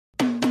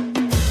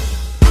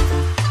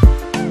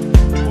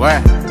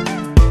Where?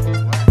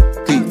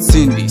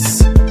 Continue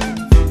this.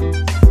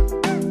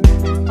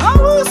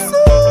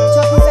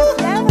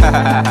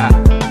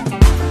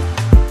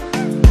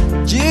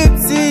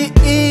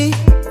 GTE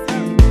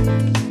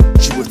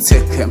Gibo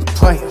Tec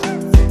Empire.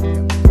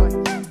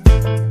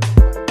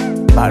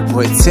 Bad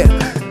Boy Tec.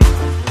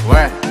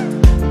 Where?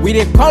 We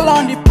dey call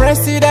on the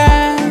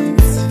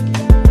president.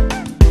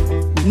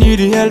 We need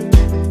the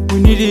help. We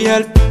need the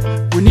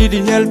help. We need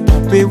the help.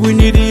 Papi, we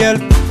need the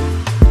help.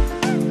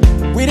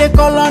 We dey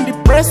call on the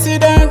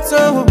president.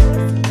 Oh,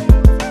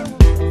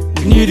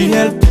 we need the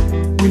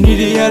help. We need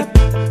the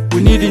help.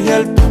 We need the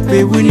help.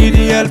 Papi, we need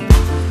the help.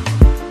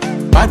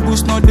 Bad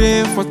boost no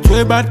day for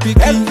 12 bad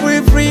people.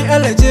 Every free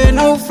LJ,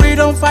 no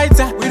freedom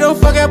fighter. We don't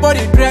forget about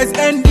the dreads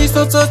and these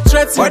social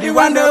threats. But the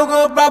one that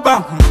go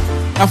baba.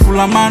 Na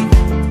Fula man,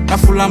 Na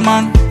Fula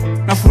man,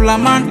 Na Fula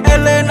man,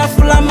 LA Na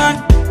Fula man,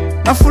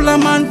 Na Fula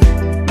man,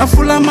 Na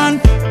Fula man,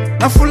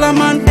 Na Fula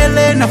man,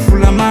 LA Na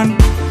Fula man,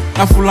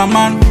 Na Fula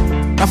man,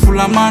 Na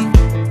Fula man,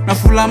 Na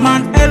Fula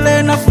man,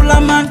 LA Na Fula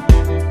man,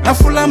 Na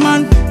Fula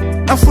man,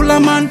 Na Fula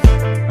man,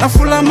 Na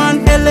Fula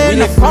man, LA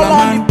Na Fula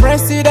man.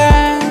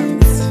 President.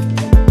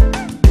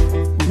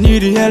 We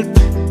need the help,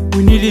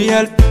 we need the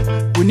help,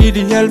 we need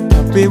the help,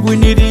 papi, we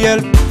need the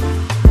help.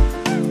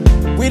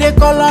 We dey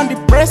call on the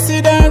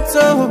president,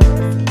 oh.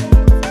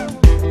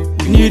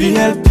 We need the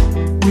help,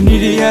 we need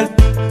the help,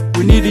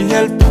 we need the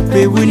help,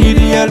 papi, we need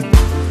the help.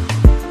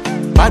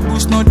 Bad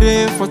boost no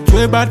day for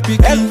 12 bad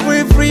people.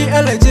 Every free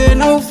LJ,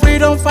 no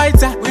freedom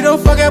fighter. We don't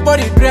forget about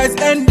the dreads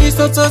and these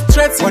social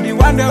threats. For the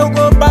one that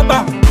go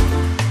baba.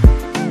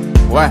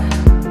 Why?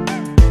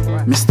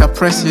 Mr.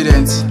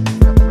 President,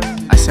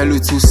 I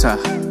salute you, sir.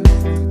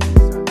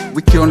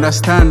 We can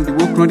understand the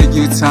work not the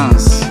give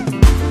chance.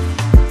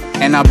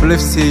 And I believe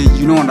say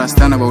you don't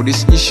understand about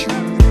this issue.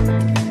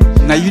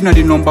 Now you know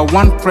the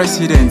 #1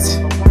 president.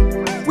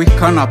 We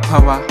can't have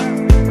power.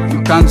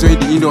 You can't join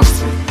the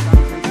industry.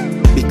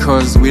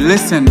 Because we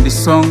listen the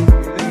song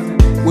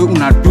we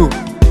wanna do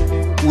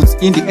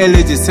within the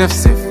LJ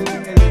safe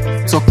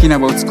talking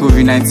about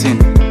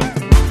COVID-19.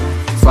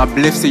 So I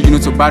believe say you know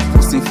to bad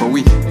person for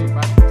we.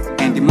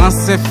 And the man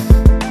safe,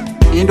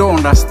 you don't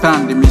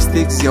understand the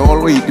mistakes you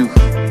always do.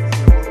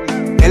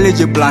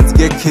 LJ Blunt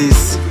get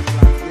case.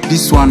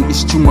 This one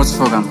is too much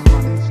for them.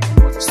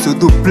 So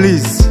do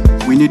please,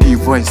 we need your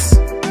voice.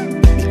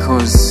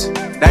 Because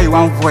that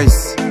one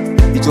voice,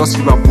 it just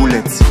give a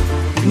bullet.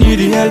 We need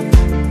the help,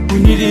 we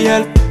need the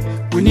help,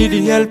 we need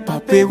the help,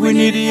 papi, we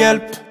need the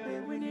help.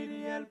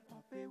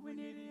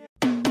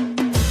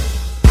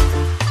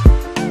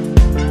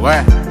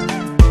 Where?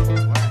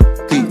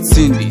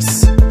 Continue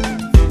this.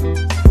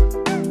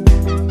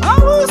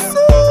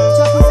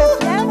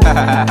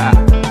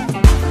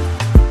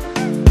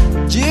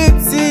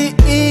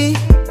 GTE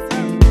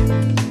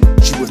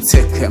Gibo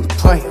Tec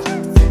Empire.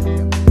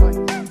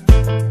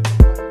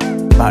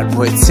 Bad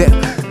Boy Tec.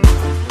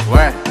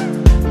 Where?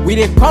 We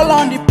dey call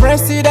on the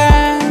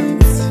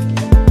president.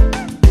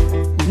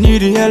 We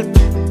need the help,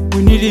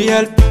 we need the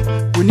help,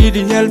 we need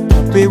the help,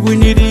 papi, we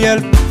need the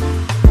help.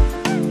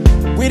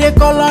 We dey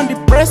call on the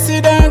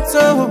president,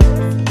 oh.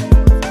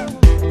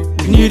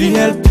 We need the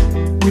help,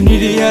 we need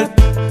the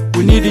help,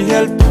 we need the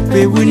help,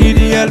 papi, we need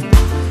the help.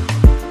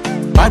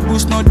 Bad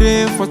boost no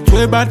day for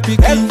 12 bad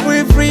people.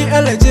 Every free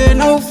LJ,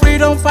 no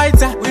freedom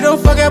fighter. We don't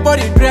forget about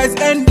the dreads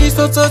and these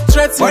social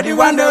threats. But the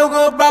one that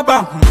go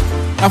baba.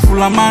 Na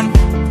Fula man,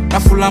 Na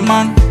Fula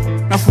man,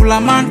 Na Fula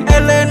man,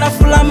 LA Na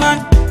Fula man,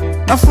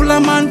 Na Fula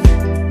man,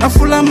 Na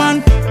Fula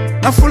man,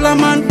 Na Fula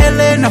man,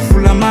 LA Na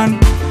Fula man,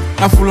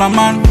 Na Fula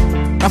man,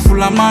 Na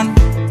Fula man,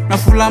 Na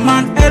Fula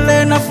man,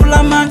 LA Na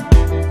Fula man,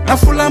 Na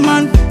Fula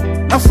man,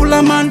 Na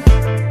Fula man,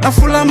 Na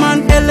Fula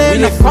man, LA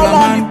Na Fula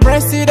man.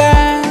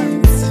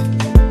 President.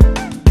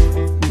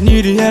 We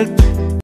need the help,